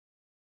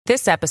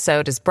This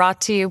episode is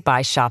brought to you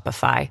by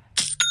Shopify.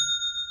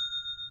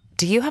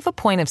 Do you have a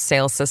point of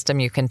sale system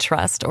you can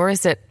trust, or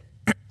is it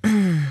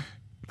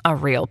a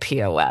real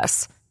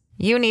POS?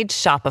 You need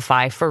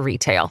Shopify for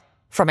retail.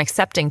 From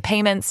accepting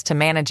payments to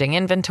managing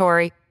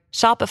inventory,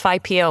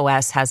 Shopify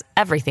POS has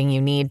everything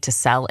you need to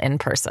sell in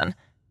person.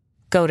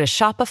 Go to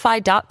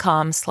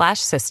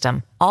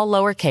shopify.com/system, all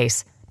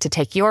lowercase, to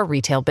take your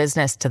retail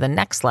business to the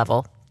next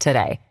level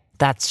today.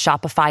 That's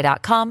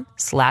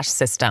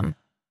shopify.com/system.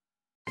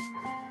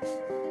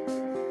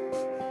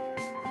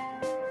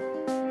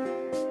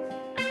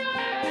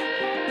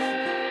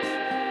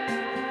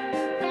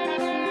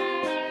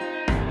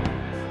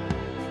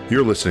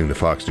 You're listening to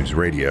Fox News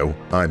Radio.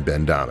 I'm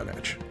Ben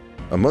Domenech.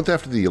 A month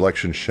after the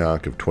election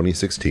shock of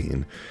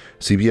 2016,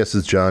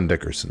 CBS's John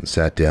Dickerson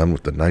sat down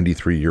with the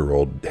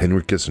 93-year-old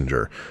Henry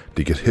Kissinger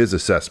to get his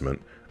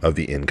assessment of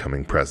the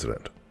incoming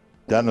president.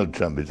 Donald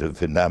Trump is a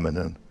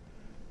phenomenon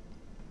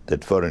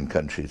that foreign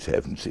countries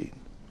haven't seen.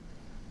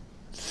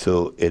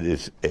 So it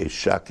is a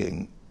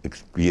shocking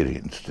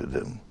experience to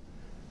them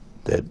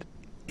that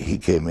he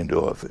came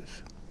into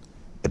office.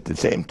 At the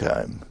same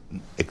time,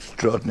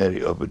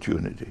 extraordinary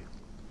opportunity.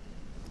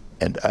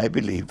 And I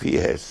believe he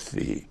has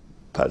the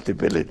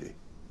possibility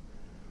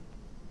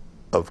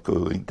of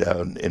going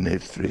down in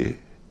history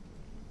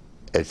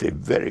as a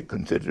very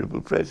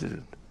considerable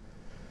president,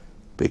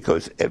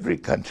 because every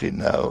country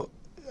now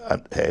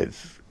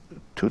has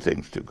two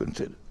things to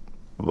consider.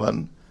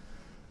 One,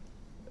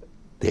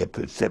 their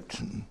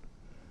perception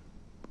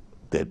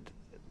that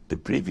the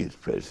previous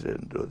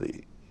president or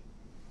the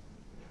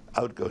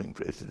outgoing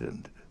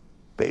president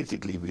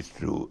basically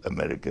withdrew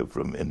America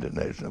from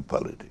international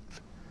politics,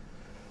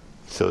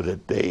 so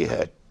that they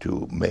had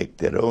to make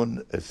their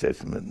own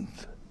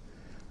assessments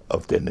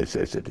of their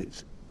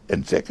necessities.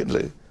 And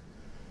secondly,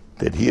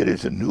 that here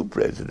is a new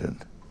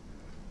president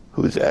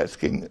who is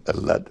asking a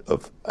lot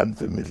of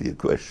unfamiliar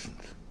questions.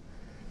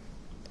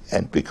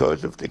 And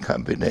because of the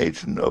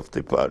combination of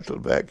the partial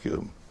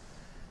vacuum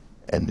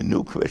and the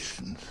new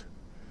questions,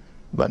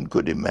 one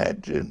could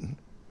imagine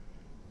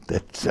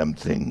that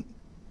something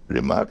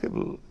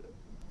remarkable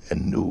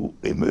and new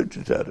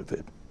emerges out of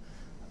it.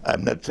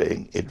 I'm not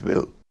saying it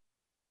will.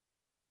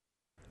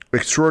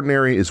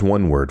 Extraordinary is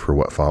one word for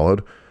what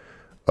followed.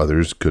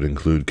 Others could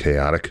include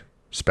chaotic,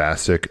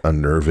 spastic,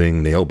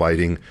 unnerving,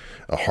 nail-biting,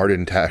 a heart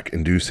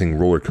attack-inducing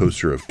roller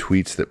coaster of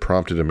tweets that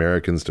prompted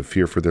Americans to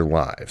fear for their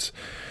lives.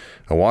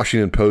 A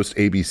Washington Post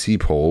ABC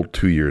poll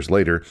 2 years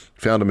later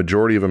found a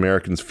majority of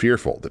Americans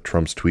fearful that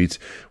Trump's tweets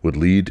would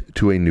lead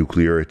to a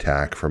nuclear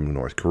attack from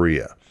North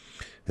Korea.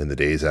 In the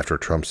days after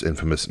Trump's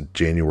infamous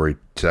January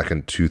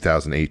 2nd,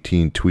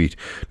 2018 tweet,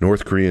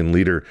 North Korean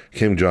leader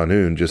Kim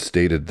Jong-un just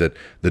stated that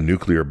the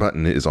nuclear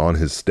button is on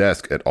his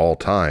desk at all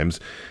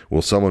times.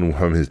 Will someone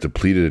from his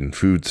depleted and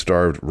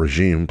food-starved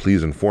regime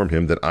please inform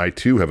him that I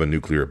too have a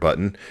nuclear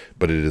button,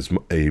 but it is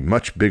a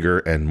much bigger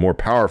and more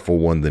powerful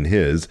one than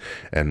his,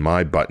 and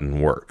my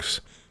button works.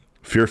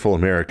 Fearful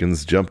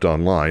Americans jumped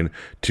online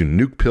to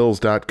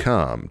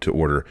nukepills.com to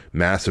order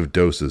massive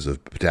doses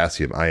of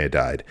potassium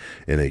iodide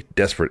in a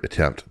desperate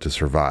attempt to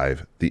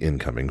survive the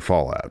incoming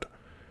fallout.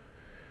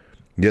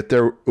 Yet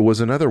there was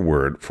another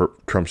word for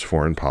Trump's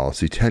foreign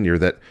policy tenure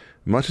that,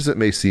 much as it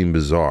may seem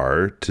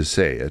bizarre to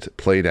say it,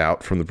 played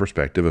out from the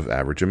perspective of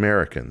average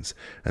Americans,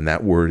 and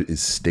that word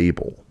is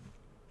stable.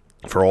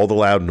 For all the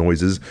loud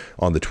noises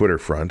on the Twitter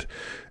front,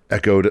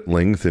 echoed at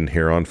length in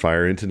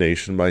hair-on-fire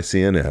intonation by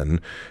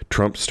CNN,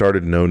 Trump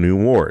started no new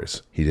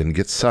wars. He didn't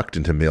get sucked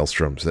into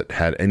maelstroms that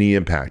had any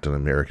impact on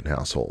American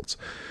households.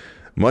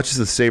 Much as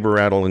the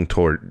saber-rattling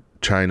toward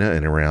China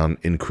and Iran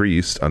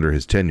increased under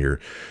his tenure,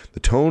 the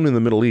tone in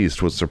the Middle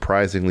East was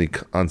surprisingly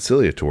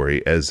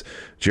conciliatory as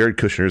Jared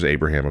Kushner's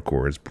Abraham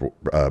Accords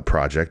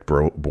project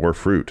bore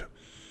fruit.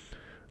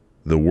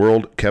 The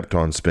world kept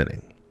on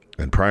spinning,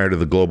 and prior to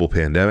the global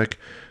pandemic,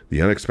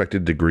 the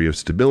unexpected degree of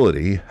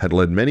stability had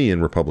led many in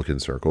Republican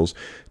circles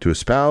to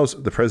espouse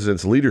the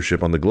president's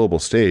leadership on the global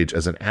stage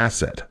as an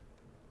asset.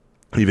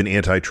 Even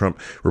anti-Trump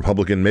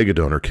Republican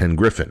megadonor Ken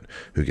Griffin,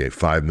 who gave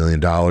 $5 million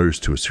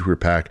to a super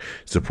PAC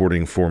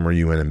supporting former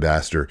UN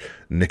Ambassador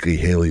Nikki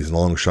Haley's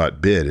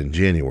long-shot bid in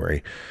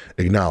January,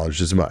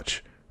 acknowledged as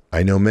much.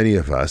 I know many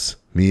of us,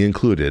 me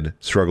included,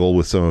 struggle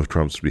with some of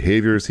Trump's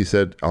behaviors, he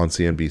said on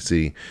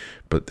CNBC,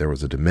 but there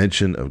was a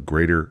dimension of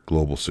greater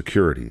global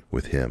security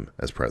with him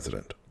as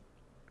president.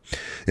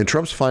 In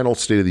Trump's final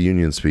State of the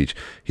Union speech,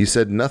 he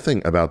said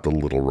nothing about the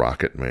little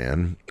rocket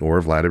man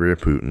or Vladimir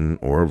Putin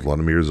or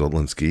Vladimir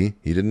Zelensky.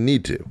 He didn't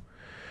need to.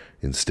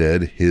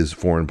 Instead, his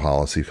foreign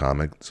policy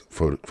comments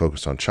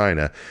focused on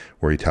China,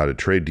 where he touted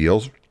trade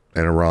deals,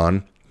 and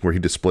Iran, where he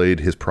displayed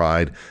his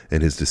pride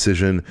in his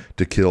decision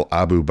to kill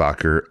Abu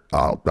Bakr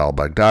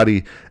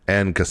al-Baghdadi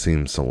and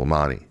Qasem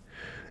Soleimani.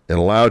 It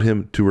allowed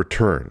him to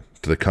return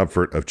to the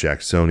comfort of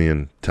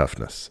Jacksonian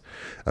toughness.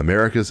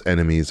 America's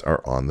enemies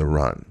are on the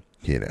run,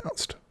 he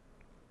announced.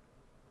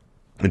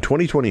 In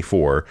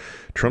 2024,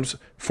 Trump's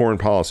foreign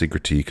policy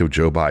critique of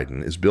Joe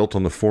Biden is built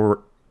on the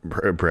former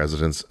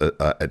president's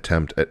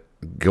attempt at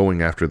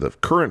going after the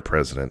current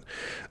president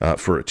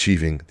for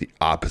achieving the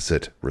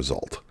opposite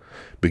result.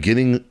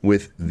 Beginning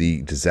with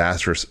the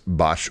disastrous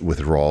botched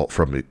withdrawal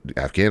from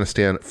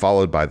Afghanistan,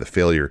 followed by the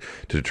failure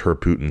to deter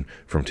Putin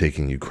from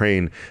taking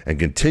Ukraine, and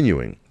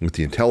continuing with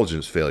the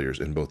intelligence failures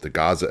in both the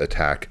Gaza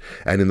attack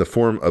and in the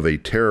form of a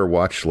terror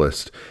watch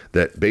list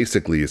that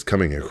basically is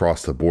coming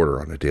across the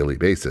border on a daily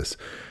basis.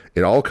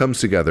 It all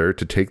comes together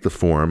to take the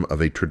form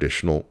of a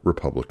traditional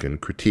Republican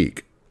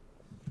critique.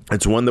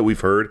 It's one that we've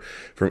heard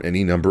from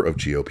any number of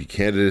GOP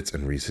candidates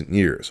in recent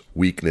years.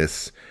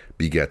 Weakness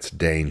begets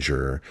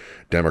danger.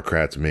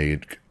 Democrats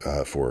made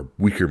for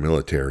weaker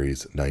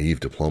militaries, naive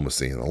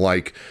diplomacy, and the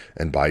like.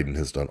 And Biden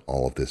has done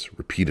all of this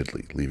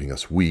repeatedly, leaving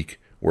us weak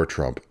where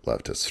Trump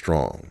left us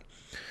strong.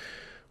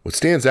 What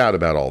stands out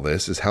about all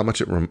this is how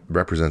much it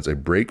represents a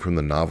break from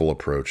the novel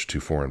approach to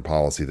foreign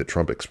policy that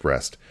Trump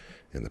expressed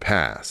in the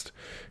past.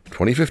 In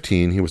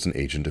 2015, he was an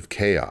agent of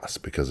chaos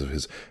because of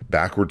his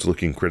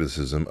backwards-looking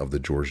criticism of the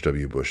George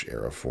W.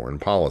 Bush-era foreign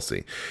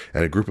policy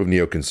and a group of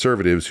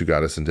neoconservatives who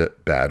got us into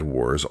bad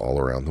wars all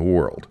around the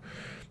world.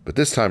 But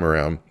this time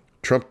around,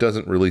 Trump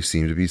doesn't really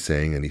seem to be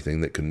saying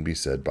anything that couldn't be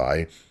said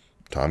by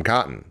Tom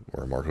Cotton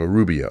or Marco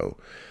Rubio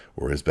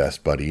or his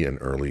best buddy and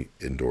early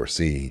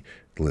endorsee,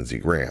 Lindsey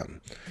Graham.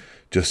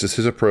 Just as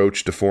his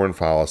approach to foreign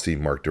policy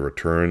marked a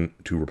return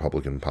to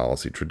Republican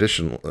policy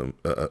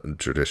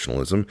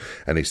traditionalism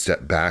and a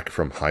step back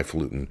from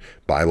highfalutin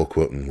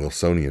Bible-quoting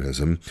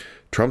Wilsonianism,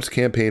 Trump's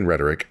campaign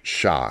rhetoric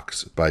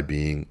shocks by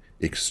being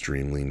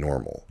extremely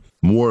normal.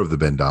 More of the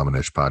Ben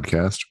Domenech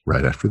podcast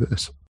right after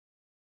this.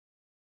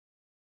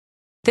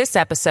 This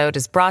episode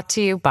is brought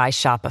to you by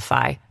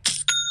Shopify.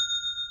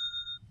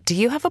 Do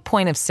you have a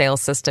point of sale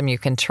system you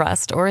can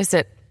trust, or is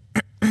it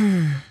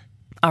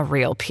a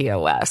real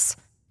POS?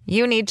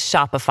 You need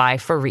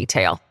Shopify for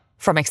retail.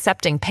 From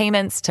accepting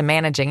payments to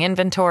managing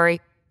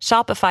inventory,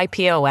 Shopify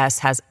POS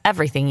has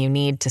everything you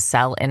need to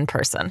sell in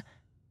person.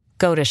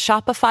 Go to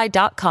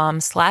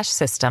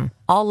shopify.com/system,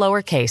 all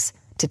lowercase,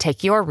 to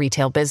take your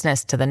retail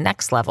business to the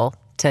next level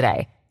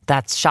today.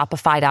 That's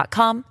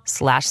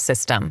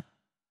shopify.com/system.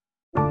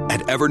 At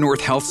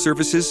Evernorth Health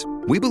Services,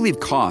 we believe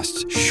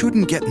costs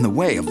shouldn't get in the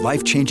way of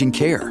life-changing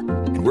care,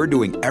 and we're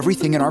doing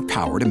everything in our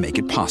power to make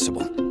it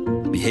possible.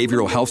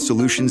 Behavioral health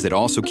solutions that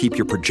also keep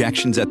your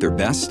projections at their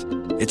best?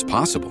 It's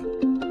possible.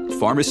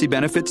 Pharmacy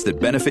benefits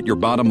that benefit your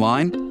bottom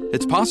line?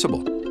 It's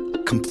possible.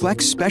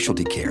 Complex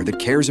specialty care that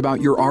cares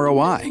about your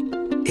ROI?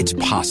 It's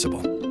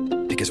possible.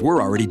 Because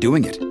we're already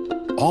doing it.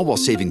 All while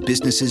saving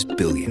businesses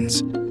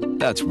billions.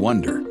 That's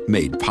Wonder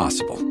made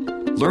possible.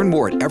 Learn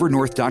more at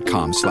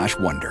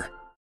evernorth.com/wonder.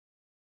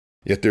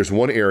 Yet there's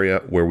one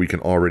area where we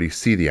can already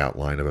see the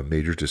outline of a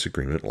major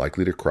disagreement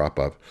likely to crop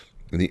up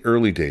in the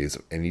early days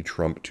of any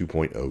Trump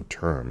 2.0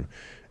 term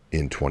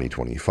in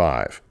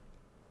 2025.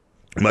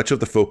 Much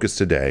of the focus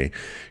today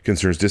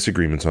concerns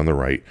disagreements on the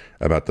right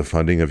about the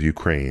funding of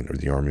Ukraine or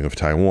the arming of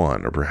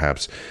Taiwan, or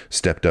perhaps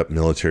stepped-up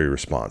military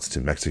response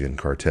to Mexican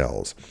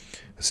cartels,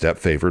 a step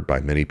favored by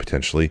many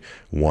potentially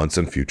once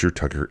and future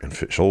Tucker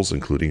officials,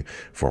 including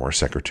former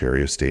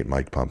Secretary of State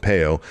Mike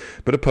Pompeo,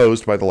 but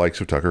opposed by the likes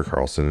of Tucker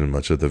Carlson and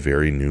much of the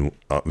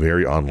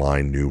very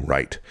online new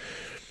right.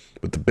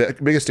 But the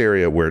biggest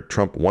area where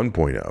Trump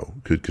 1.0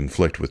 could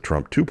conflict with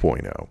Trump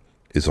 2.0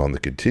 is on the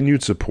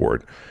continued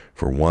support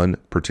for one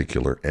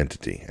particular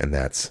entity, and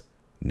that's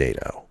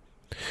NATO.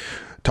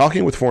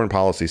 Talking with foreign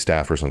policy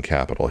staffers on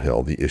Capitol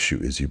Hill, the issue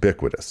is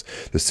ubiquitous.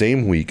 The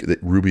same week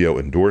that Rubio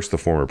endorsed the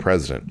former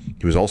president,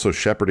 he was also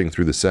shepherding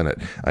through the Senate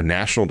a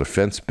national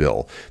defense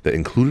bill that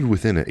included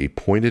within it a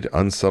pointed,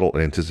 unsubtle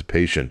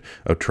anticipation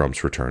of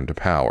Trump's return to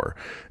power,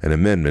 an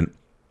amendment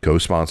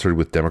co-sponsored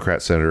with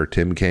Democrat Senator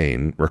Tim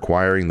Kaine,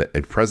 requiring that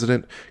a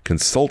president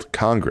consult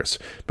Congress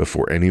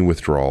before any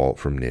withdrawal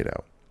from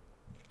NATO.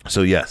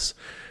 So yes,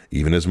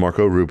 even as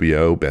Marco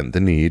Rubio bent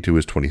the knee to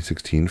his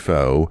 2016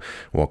 foe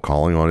while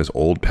calling on his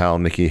old pal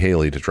Nikki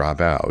Haley to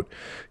drop out,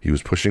 he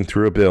was pushing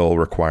through a bill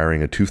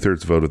requiring a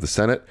 2/3 vote of the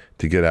Senate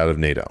to get out of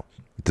NATO,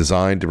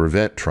 designed to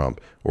prevent Trump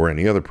or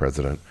any other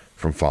president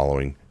from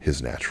following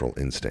his natural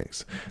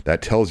instincts.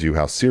 That tells you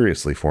how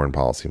seriously foreign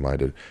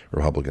policy-minded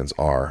Republicans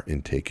are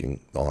in taking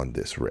on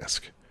this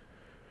risk.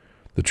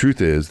 The truth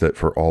is that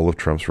for all of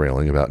Trump's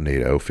railing about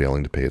NATO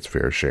failing to pay its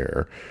fair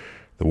share,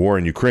 the war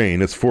in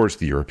Ukraine has forced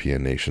the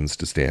European nations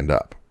to stand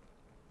up.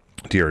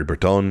 Thierry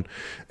Breton,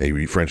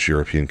 a French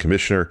European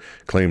commissioner,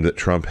 claimed that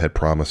Trump had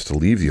promised to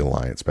leave the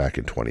alliance back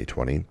in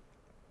 2020.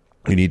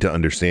 You need to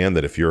understand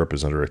that if Europe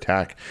is under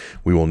attack,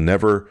 we will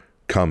never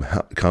come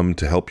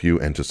to help you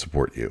and to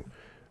support you,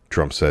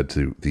 Trump said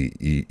to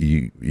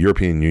the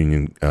European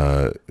Union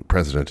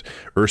President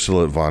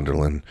Ursula von der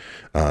Leyen,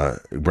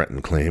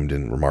 Breton claimed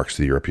in remarks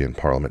to the European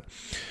Parliament.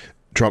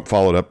 Trump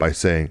followed up by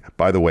saying,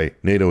 by the way,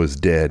 NATO is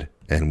dead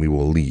and we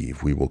will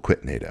leave. We will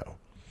quit NATO.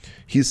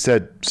 He's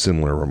said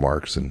similar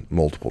remarks in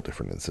multiple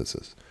different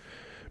instances.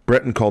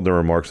 Breton called their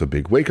remarks a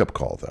big wake-up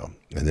call, though,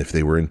 and if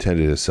they were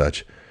intended as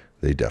such,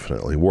 they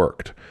definitely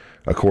worked.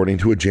 According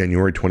to a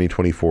January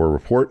 2024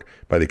 report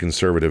by the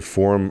conservative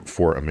Forum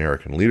for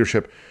American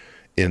Leadership,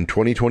 In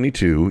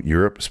 2022,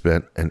 Europe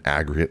spent an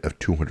aggregate of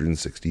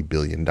 $260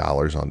 billion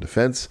on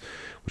defense,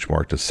 which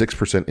marked a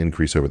 6%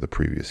 increase over the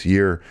previous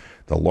year,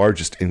 the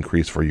largest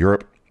increase for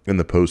Europe in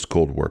the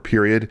post-Cold War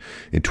period.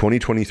 In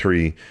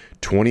 2023,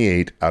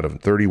 28 out of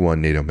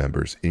 31 NATO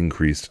members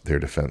increased their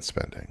defense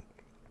spending.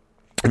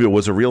 If it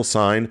was a real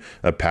sign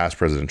of past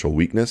presidential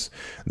weakness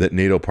that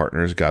NATO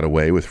partners got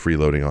away with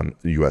freeloading on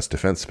U.S.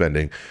 defense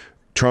spending,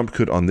 Trump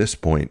could on this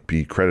point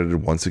be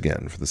credited once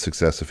again for the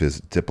success of his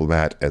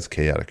diplomat as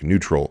chaotic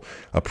neutral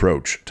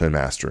approach to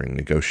mastering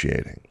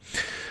negotiating.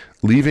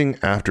 Leaving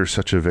after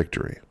such a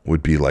victory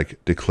would be like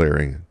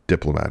declaring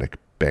diplomatic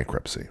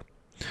bankruptcy.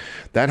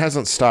 That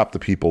hasn't stopped the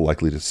people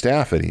likely to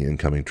staff any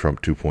incoming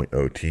Trump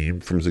 2.0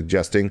 team from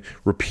suggesting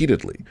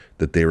repeatedly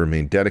that they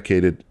remain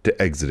dedicated to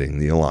exiting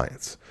the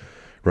alliance.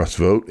 Russ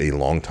Vought, a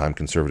longtime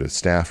conservative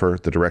staffer,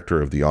 the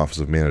director of the Office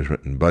of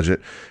Management and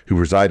Budget, who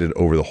presided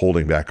over the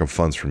holding back of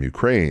funds from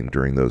Ukraine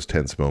during those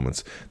tense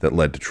moments that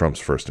led to Trump's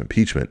first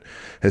impeachment,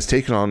 has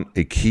taken on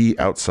a key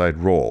outside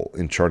role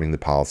in charting the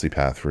policy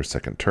path for a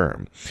second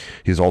term.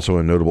 He is also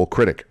a notable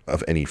critic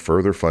of any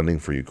further funding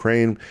for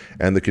Ukraine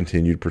and the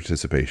continued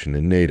participation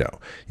in NATO,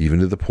 even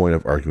to the point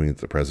of arguing that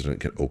the president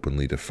can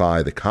openly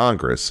defy the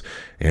Congress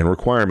and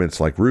requirements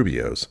like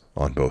Rubio's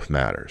on both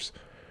matters.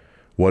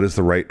 What is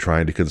the right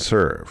trying to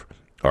conserve?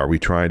 Are we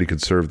trying to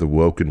conserve the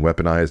woke and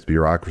weaponized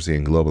bureaucracy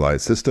and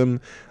globalized system?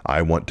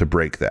 I want to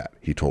break that,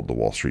 he told the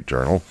Wall Street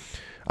Journal.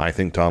 I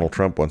think Donald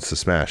Trump wants to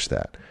smash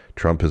that.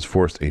 Trump has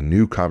forced a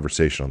new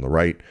conversation on the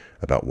right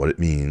about what it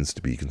means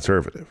to be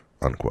conservative,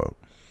 unquote.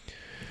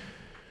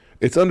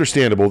 It's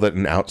understandable that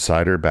an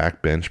outsider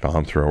backbench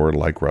bomb thrower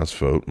like Russ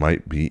Vought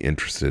might be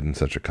interested in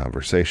such a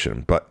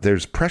conversation, but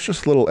there's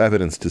precious little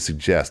evidence to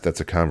suggest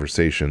that's a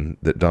conversation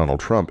that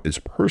Donald Trump is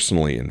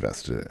personally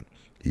invested in,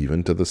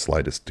 even to the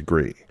slightest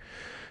degree.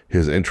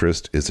 His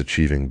interest is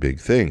achieving big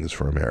things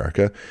for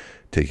America,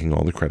 taking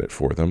all the credit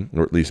for them,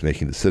 or at least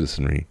making the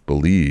citizenry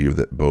believe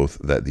that both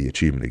that the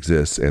achievement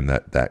exists and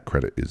that that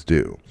credit is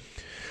due.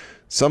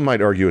 Some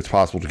might argue it's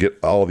possible to get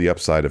all the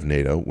upside of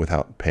NATO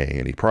without paying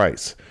any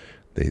price.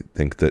 They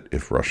think that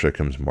if Russia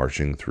comes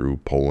marching through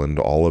Poland,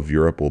 all of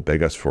Europe will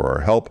beg us for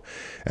our help,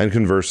 and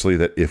conversely,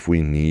 that if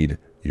we need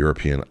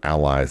European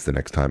allies the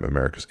next time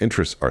America's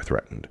interests are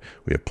threatened,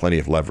 we have plenty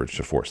of leverage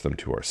to force them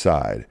to our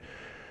side.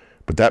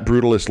 But that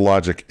brutalist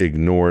logic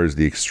ignores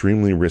the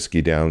extremely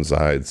risky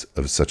downsides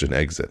of such an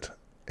exit,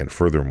 and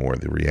furthermore,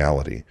 the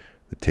reality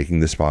that taking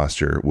this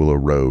posture will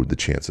erode the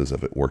chances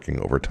of it working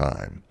over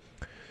time.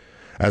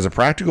 As a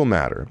practical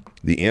matter,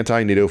 the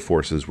anti-NATO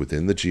forces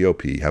within the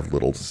GOP have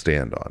little to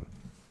stand on.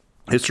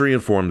 History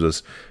informs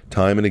us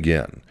time and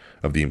again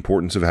of the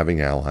importance of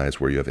having allies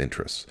where you have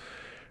interests,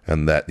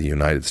 and that the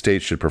United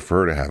States should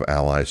prefer to have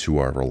allies who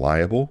are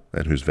reliable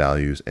and whose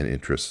values and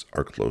interests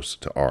are close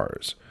to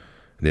ours.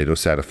 NATO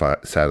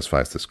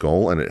satisfies this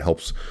goal, and it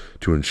helps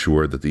to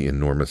ensure that the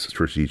enormous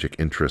strategic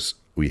interests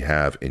we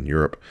have in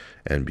Europe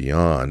and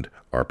beyond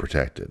are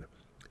protected.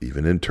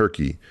 Even in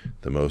Turkey,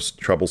 the most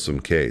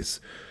troublesome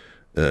case,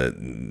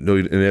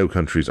 NATO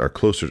countries are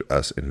closer to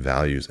us in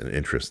values and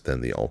interests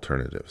than the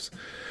alternatives.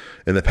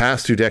 In the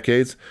past 2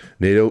 decades,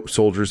 NATO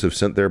soldiers have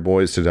sent their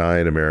boys to die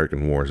in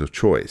American wars of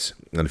choice.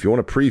 And if you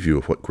want a preview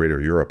of what Greater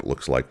Europe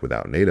looks like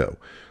without NATO,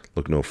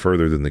 look no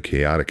further than the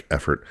chaotic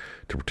effort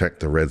to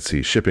protect the Red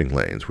Sea shipping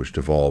lanes, which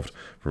devolved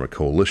from a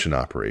coalition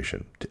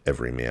operation to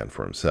every man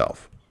for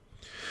himself.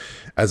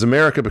 As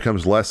America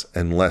becomes less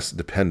and less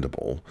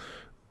dependable,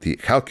 the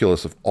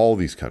calculus of all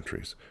these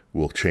countries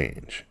will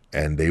change,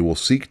 and they will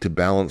seek to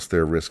balance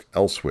their risk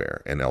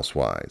elsewhere and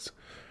elsewise.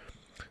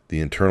 The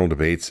internal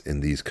debates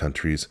in these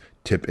countries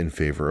tip in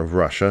favor of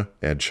Russia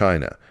and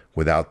China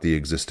without the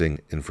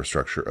existing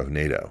infrastructure of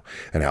NATO,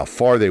 and how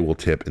far they will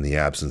tip in the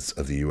absence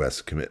of the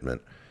U.S.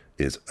 commitment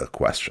is a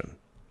question.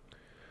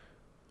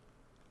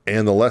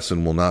 And the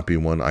lesson will not be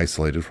one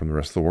isolated from the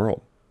rest of the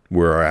world,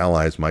 where our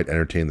allies might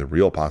entertain the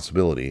real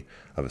possibility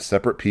of a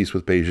separate peace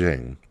with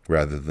Beijing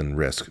rather than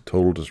risk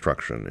total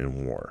destruction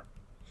in war.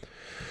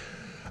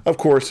 Of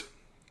course,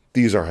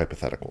 these are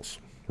hypotheticals.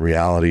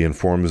 Reality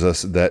informs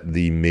us that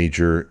the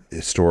major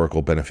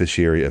historical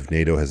beneficiary of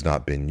NATO has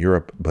not been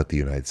Europe, but the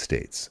United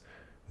States.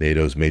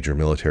 NATO's major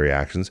military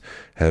actions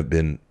have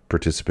been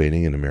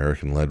participating in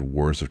American-led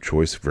wars of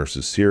choice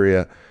versus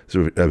Serbia,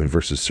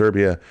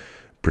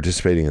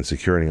 participating in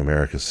securing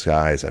America's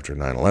skies after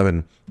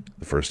 9/11,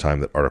 the first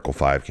time that Article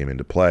 5 came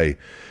into play,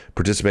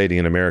 participating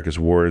in America's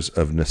wars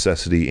of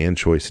necessity and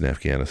choice in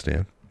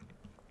Afghanistan.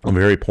 The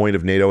very point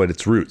of NATO at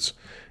its roots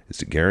is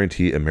to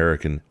guarantee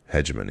American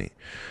hegemony,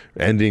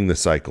 ending the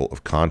cycle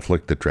of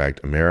conflict that dragged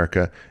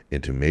America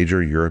into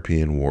major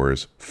European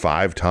wars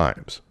 5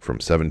 times from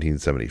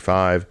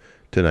 1775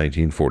 to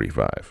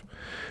 1945.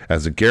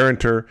 As a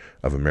guarantor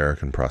of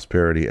American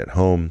prosperity at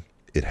home,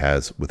 it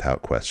has,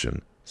 without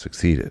question,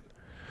 succeeded.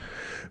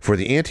 For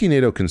the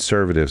anti-NATO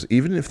conservatives,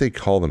 even if they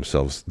call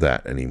themselves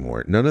that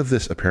anymore, none of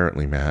this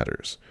apparently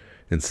matters.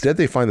 Instead,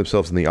 they find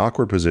themselves in the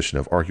awkward position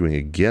of arguing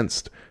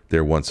against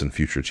their once and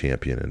future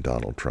champion in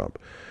Donald Trump,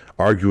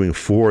 arguing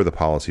for the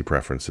policy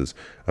preferences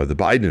of the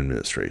Biden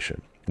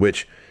administration,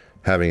 which,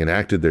 having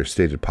enacted their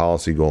stated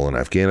policy goal in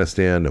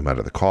Afghanistan, no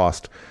matter the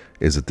cost,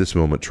 is at this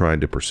moment trying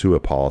to pursue a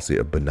policy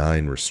of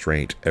benign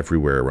restraint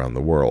everywhere around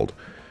the world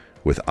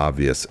with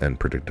obvious and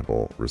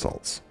predictable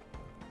results.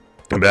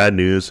 The bad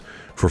news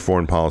for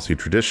foreign policy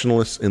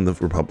traditionalists in the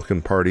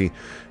Republican Party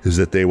is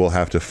that they will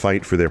have to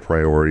fight for their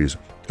priorities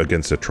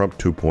against a Trump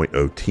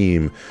 2.0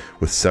 team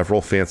with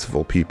several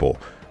fanciful people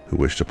who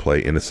wish to play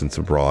innocence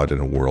abroad in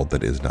a world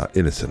that is not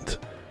innocent.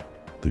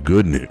 The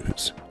good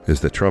news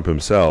is that Trump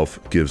himself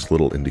gives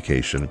little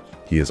indication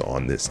he is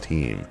on this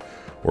team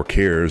or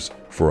cares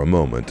for a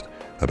moment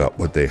about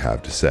what they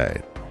have to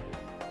say.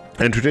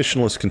 And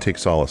traditionalists can take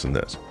solace in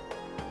this.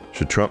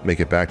 Should Trump make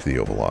it back to the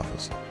Oval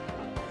Office,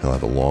 he'll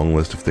have a long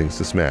list of things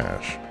to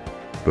smash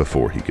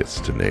before he gets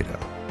to NATO.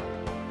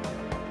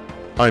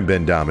 I'm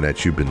Ben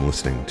Domenech. You've been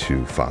listening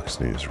to Fox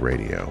News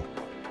Radio.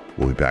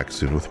 We'll be back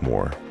soon with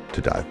more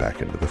to dive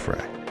back into the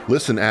fray.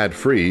 Listen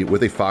ad-free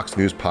with a Fox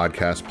News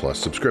Podcast Plus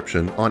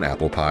subscription on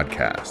Apple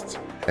Podcasts.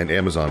 And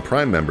Amazon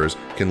Prime members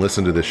can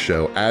listen to this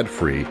show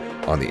ad-free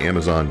on the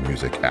Amazon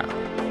Music app.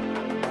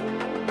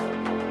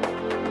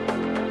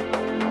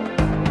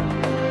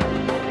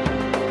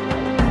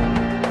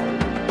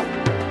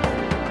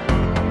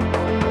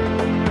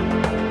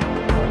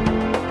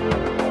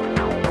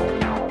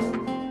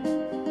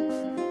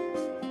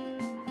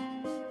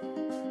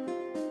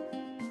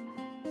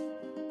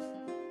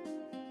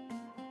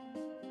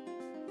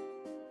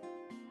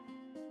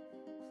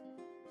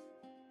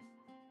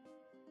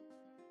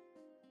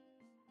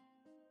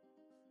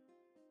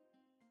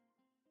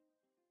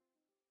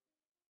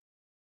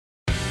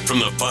 From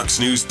the Fox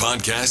News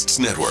Podcasts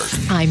Network.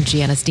 I'm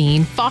Janice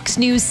Dean, Fox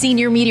News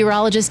senior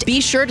meteorologist.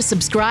 Be sure to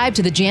subscribe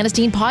to the Janice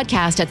Dean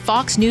podcast at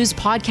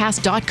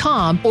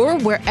foxnewspodcast.com or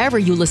wherever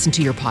you listen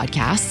to your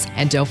podcasts.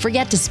 And don't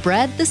forget to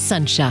spread the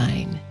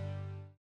sunshine.